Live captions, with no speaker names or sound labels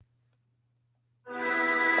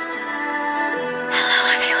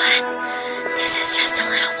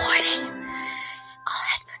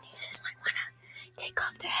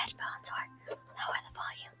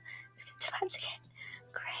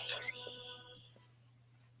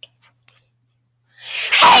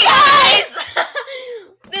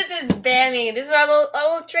me. This is our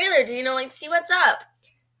little trailer. Do you know, see what's up?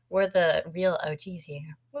 We're the real OGs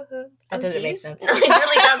here. Woohoo. That doesn't make sense. No, it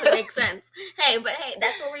really doesn't make sense. Hey,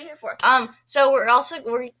 that's what we're here for. So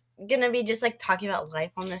we're gonna be just talking about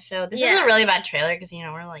life on this show. This is a really bad trailer because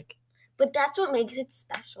we're But that's what makes it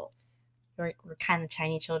special. We're kind of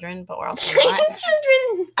tiny children, but we're also tiny not.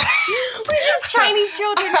 children. We're just tiny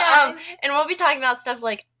children, guys. And we'll be talking about stuff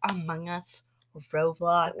like Among Us,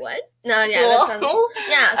 Roblox. What? No, yeah, that sounds.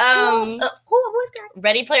 Yeah, schools.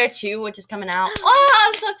 Ready Player 2, which is coming out. Oh,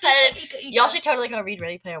 I'm so excited! Y'all should totally go read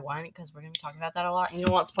Ready Player 1 because we're gonna be talking about that a lot, and you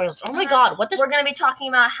don't want spoilers. Oh my God, what this? We're gonna be talking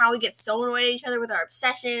about how we get so annoyed at each other with our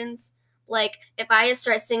obsessions. Like, if I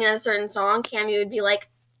start singing a certain song, Cammy would be like,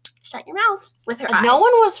 "Shut your mouth," with her eyes. No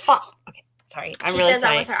one was fun. Okay, sorry. I'm really sorry. She says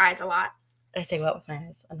that with her eyes a lot. I say what with my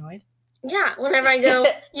eyes? Annoyed? Yeah, whenever I go,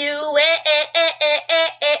 you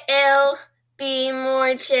will be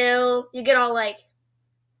more chill. You get all like,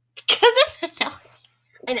 because it's annoying.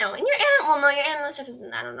 I know, and your anime stuff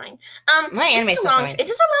isn't that annoying. My anime stuff annoying. Is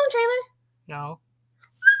this a long trailer? No.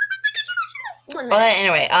 But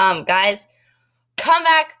anyway, guys, come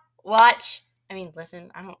back, watch.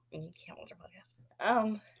 Listen. You can't watch our podcast.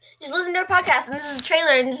 Just listen to our podcast, and this is a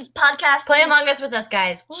trailer, and this is podcast. Play Among Us with us,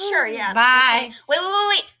 guys. Sure, yeah. Bye. Okay.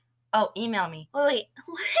 Wait. Oh, email me. Wait.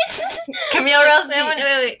 What? Camille Rose.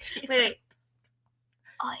 Wait.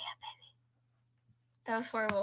 Oh yeah, baby. That was horrible.